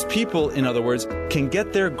 Most people, in other words, can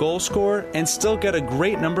get their goal score and still get a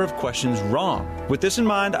great number of questions wrong. With this in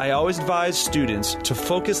mind, I always advise students to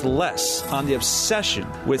focus less on the obsession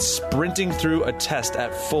with sprinting through a test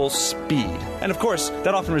at full speed. And of course,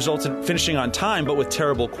 that often results in finishing on time, but with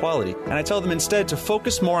terrible quality. And I tell them instead to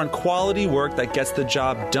focus more on quality work that gets the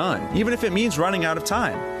job done, even if it means running out of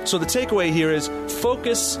time. So the takeaway here is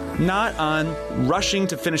focus not on rushing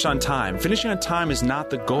to finish on time. Finishing on time is not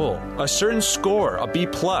the goal. A certain score, a B+,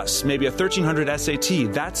 maybe a 1300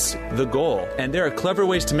 SAT, that's the goal. And there are clever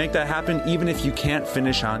ways to make that happen even if you can't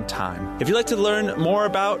finish on time. If you'd like to learn more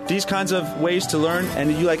about these kinds of ways to learn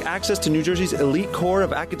and you like access to New Jersey's elite core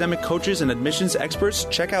of academic coaches and admissions experts,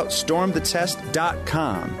 check out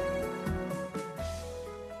stormthetest.com.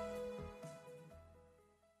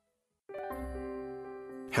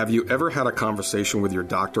 Have you ever had a conversation with your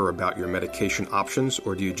doctor about your medication options,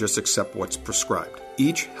 or do you just accept what's prescribed?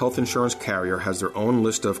 Each health insurance carrier has their own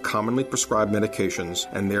list of commonly prescribed medications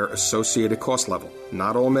and their associated cost level.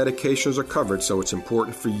 Not all medications are covered, so it's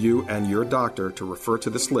important for you and your doctor to refer to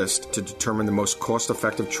this list to determine the most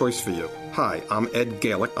cost-effective choice for you. Hi, I'm Ed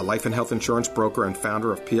Galick, a life and health insurance broker and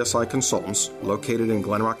founder of PSI Consultants, located in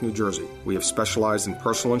Glen Rock, New Jersey. We have specialized in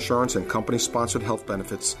personal insurance and company-sponsored health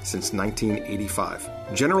benefits since 1985.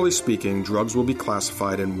 Generally speaking, drugs will be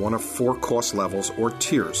classified in one of 4 cost levels or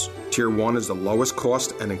tiers. Tier 1 is the lowest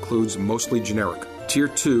cost and includes mostly generic. Tier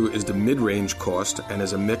 2 is the mid-range cost and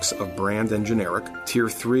is a mix of brand and generic. Tier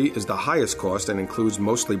 3 is the highest cost and includes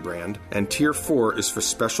mostly brand. And Tier 4 is for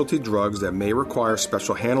specialty drugs that may require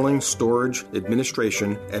special handling, storage,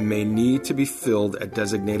 administration, and may need to be filled at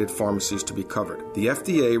designated pharmacies to be covered. The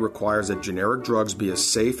FDA requires that generic drugs be as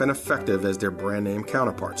safe and effective as their brand name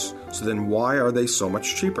counterparts. So then why are they so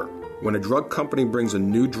much cheaper? When a drug company brings a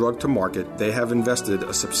new drug to market, they have invested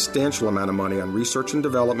a substantial amount of money on research and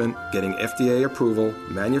development, getting FDA approval,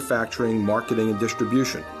 manufacturing, marketing, and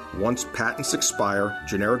distribution. Once patents expire,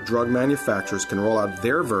 generic drug manufacturers can roll out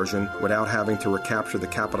their version without having to recapture the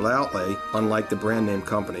capital outlay, unlike the brand name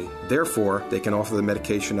company. Therefore, they can offer the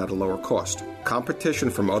medication at a lower cost. Competition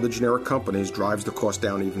from other generic companies drives the cost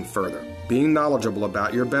down even further. Being knowledgeable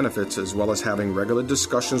about your benefits as well as having regular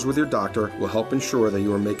discussions with your doctor will help ensure that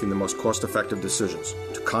you are making the most cost-effective decisions.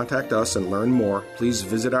 To contact us and learn more, please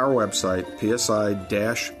visit our website,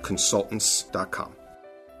 psi-consultants.com.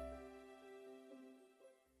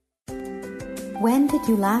 When did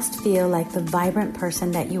you last feel like the vibrant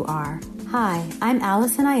person that you are? Hi, I'm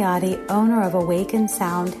Allison Ayati, owner of Awaken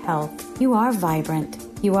Sound Health. You are vibrant.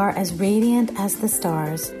 You are as radiant as the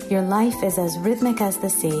stars. Your life is as rhythmic as the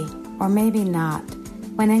sea, or maybe not.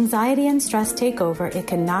 When anxiety and stress take over, it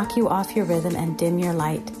can knock you off your rhythm and dim your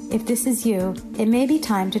light. If this is you, it may be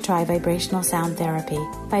time to try vibrational sound therapy.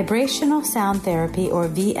 Vibrational sound therapy, or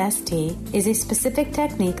VST, is a specific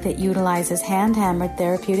technique that utilizes hand-hammered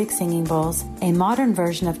therapeutic singing bowls, a modern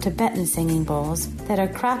version of Tibetan singing bowls, that are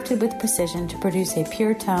crafted with precision to produce a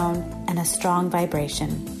pure tone and a strong vibration.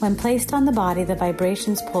 When placed on the body, the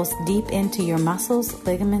vibrations pulse deep into your muscles,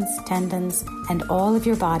 ligaments, tendons, and all of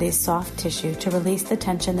your body's soft tissue to release the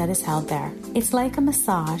tension that is held there. It's like a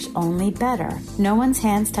massage, only better. No one's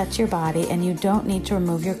hands touch your body, and you don't need to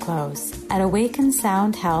remove your clothes. At Awaken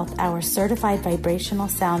Sound Health, our certified vibrational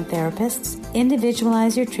sound therapists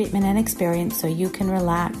individualize your treatment and experience so you can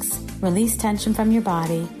relax, release tension from your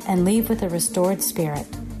body, and leave with a restored spirit.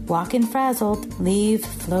 Walk in frazzled, leave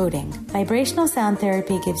floating. Vibrational sound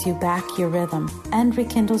therapy gives you back your rhythm and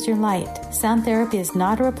rekindles your light. Sound therapy is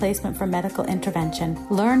not a replacement for medical intervention.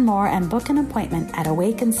 Learn more and book an appointment at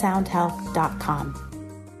awakensoundhealth.com.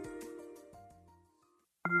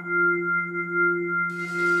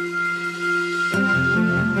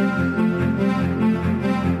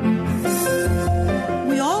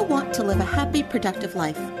 To live a happy, productive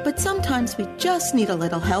life, but sometimes we just need a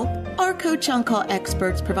little help. Our Coach On Call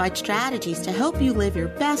experts provide strategies to help you live your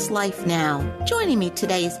best life now. Joining me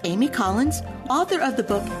today is Amy Collins, author of the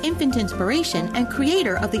book Infant Inspiration and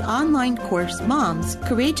creator of the online course Moms,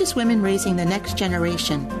 Courageous Women Raising the Next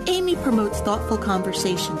Generation. Amy promotes thoughtful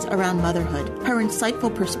conversations around motherhood. Her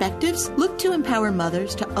insightful perspectives look to empower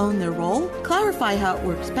mothers to own their role, clarify how it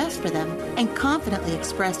works best for them, and confidently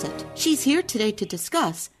express it. She's here today to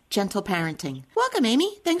discuss gentle parenting. Welcome,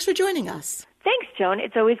 Amy. Thanks for joining us. Thanks, Joan.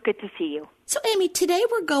 It's always good to see you. So, Amy, today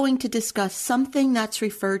we're going to discuss something that's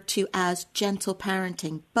referred to as gentle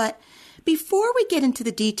parenting. But before we get into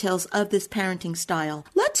the details of this parenting style,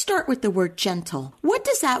 let's start with the word gentle. What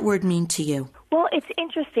does that word mean to you? Well, it's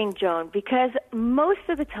interesting, Joan, because most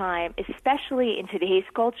of the time, especially in today's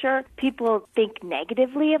culture, people think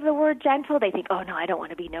negatively of the word gentle. They think, oh, no, I don't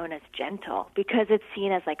want to be known as gentle because it's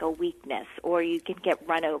seen as like a weakness or you can get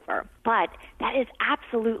run over. But that is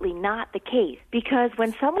absolutely not the case because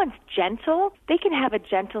when someone's gentle, they can have a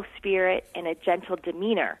gentle spirit and a gentle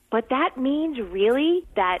demeanor. But that means really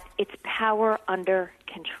that it's power under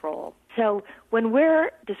control. So when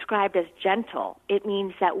we're described as gentle, it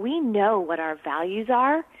means that we know what our values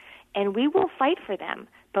are and we will fight for them,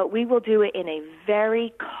 but we will do it in a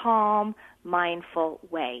very calm, mindful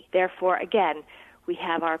way. Therefore, again, we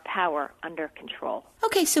have our power under control.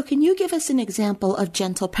 Okay, so can you give us an example of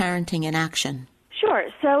gentle parenting in action? Sure.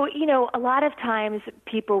 So, a lot of times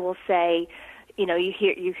people will say,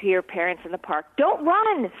 you hear parents in the park, don't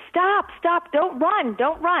run, stop, don't run.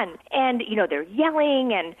 And, they're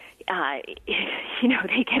yelling and,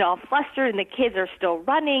 they get all flustered and the kids are still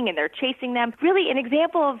running and they're chasing them. Really, an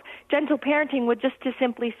example of gentle parenting would just to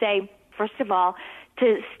simply say, first of all,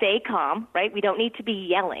 to stay calm, right? We don't need to be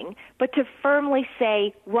yelling, but to firmly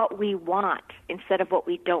say what we want instead of what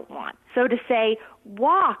we don't want. So to say,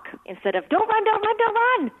 walk instead of don't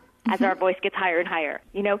run. As our voice gets higher and higher,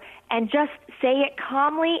 and just say it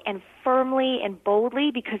calmly and firmly and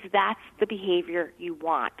boldly because that's the behavior you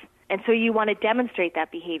want. And so you want to demonstrate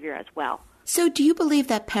that behavior as well. So do you believe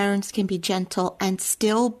that parents can be gentle and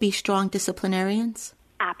still be strong disciplinarians?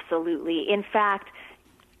 Absolutely. In fact,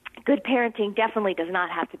 good parenting definitely does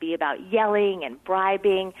not have to be about yelling and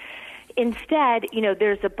bribing. Instead,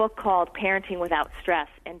 there's a book called Parenting Without Stress,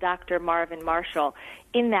 and Dr. Marvin Marshall,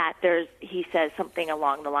 in that he says something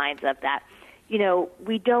along the lines of that,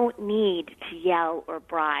 we don't need to yell or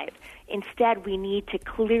bribe. Instead, we need to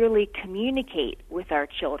clearly communicate with our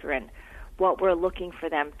children what we're looking for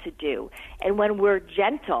them to do. And when we're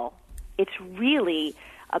gentle, it's really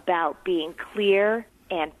about being clear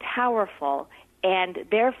and powerful and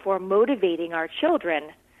therefore motivating our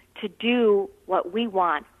children to do what we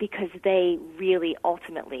want because they really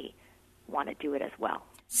ultimately want to do it as well.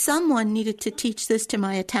 Someone needed to teach this to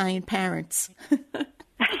my Italian parents.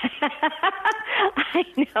 I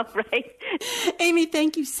know, right? Amy,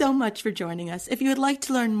 thank you so much for joining us. If you would like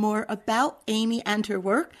to learn more about Amy and her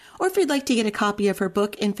work, or if you'd like to get a copy of her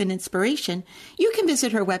book, Infant Inspiration, you can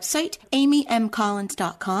visit her website,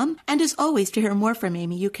 amymcollins.com. And as always, to hear more from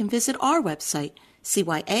Amy, you can visit our website,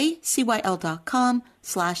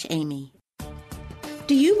 cyacyl.com/Amy.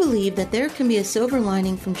 Do you believe that there can be a silver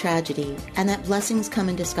lining from tragedy and that blessings come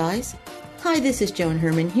in disguise? Hi, this is Joan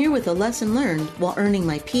Herman here with a lesson learned while earning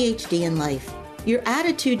my PhD in life. Your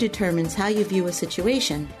attitude determines how you view a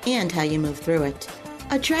situation and how you move through it.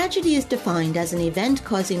 A tragedy is defined as an event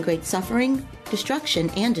causing great suffering, destruction,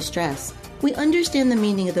 and distress. We understand the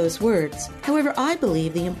meaning of those words. However, I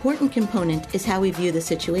believe the important component is how we view the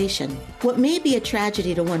situation. What may be a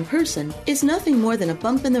tragedy to one person is nothing more than a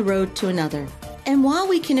bump in the road to another. And while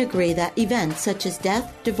we can agree that events such as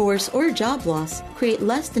death, divorce, or job loss create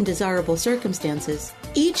less than desirable circumstances,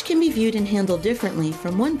 each can be viewed and handled differently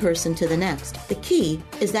from one person to the next. The key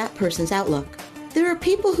is that person's outlook. There are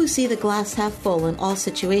people who see the glass half full in all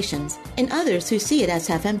situations, and others who see it as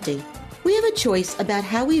half empty. We have a choice about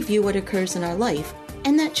how we view what occurs in our life,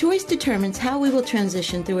 and that choice determines how we will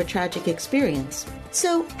transition through a tragic experience.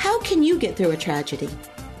 So, how can you get through a tragedy?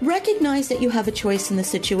 Recognize that you have a choice in the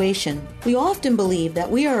situation. We often believe that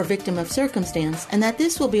we are a victim of circumstance and that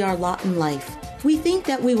this will be our lot in life. We think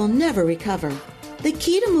that we will never recover. The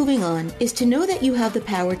key to moving on is to know that you have the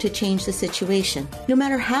power to change the situation. No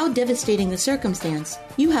matter how devastating the circumstance,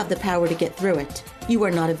 you have the power to get through it. You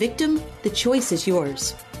are not a victim. The choice is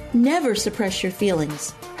yours. Never suppress your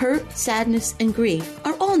feelings. Hurt, sadness, and grief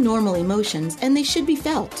are all normal emotions and they should be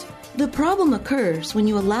felt. The problem occurs when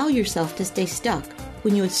you allow yourself to stay stuck,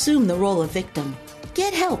 when you assume the role of victim.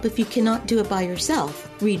 Get help if you cannot do it by yourself.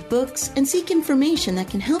 Read books and seek information that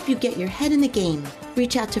can help you get your head in the game.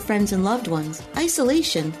 Reach out to friends and loved ones.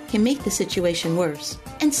 Isolation can make the situation worse.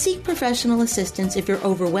 And seek professional assistance if you're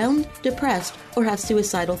overwhelmed, depressed, or have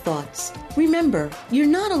suicidal thoughts. Remember, you're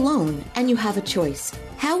not alone and you have a choice.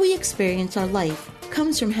 How we experience our life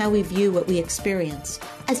comes from how we view what we experience.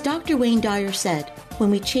 As Dr. Wayne Dyer said, when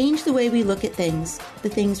we change the way we look at things, the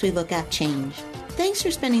things we look at change. Thanks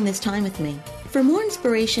for spending this time with me. For more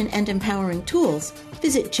inspiration and empowering tools,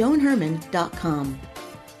 visit joanherman.com.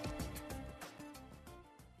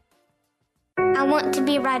 I want to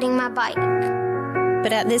be riding my bike.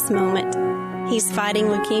 But at this moment, he's fighting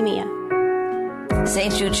leukemia.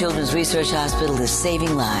 St. Jude Children's Research Hospital is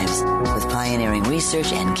saving lives with pioneering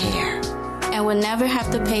research and care. And will never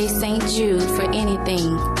have to pay St. Jude for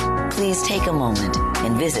anything. Please take a moment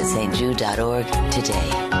and visit stjude.org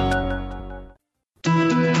today.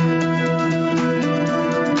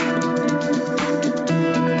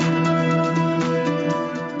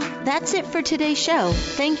 That's it for today's show.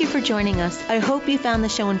 Thank you for joining us. I hope you found the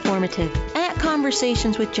show informative. At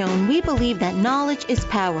Conversations with Joan, we believe that knowledge is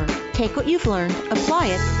power. Take what you've learned, apply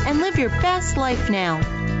it, and live your best life now.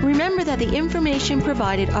 Remember that the information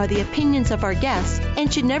provided are the opinions of our guests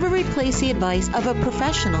and should never replace the advice of a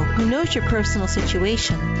professional who knows your personal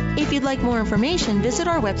situation. If you'd like more information, visit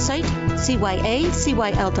our website,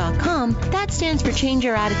 cyacyl.com. That stands for Change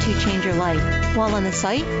Your Attitude, Change Your Life. While on the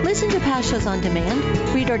site, listen to past shows on demand,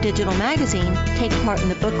 read our digital magazine, take part in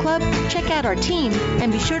the book club, check out our team,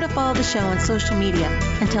 and be sure to follow the show on social media.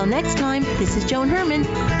 Until next time, this is Joan Herman.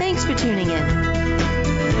 Thanks for tuning in.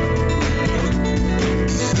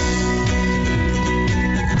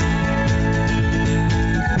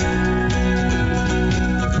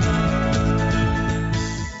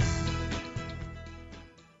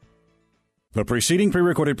 The preceding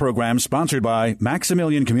pre-recorded program sponsored by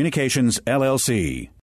Maximilian Communications, LLC.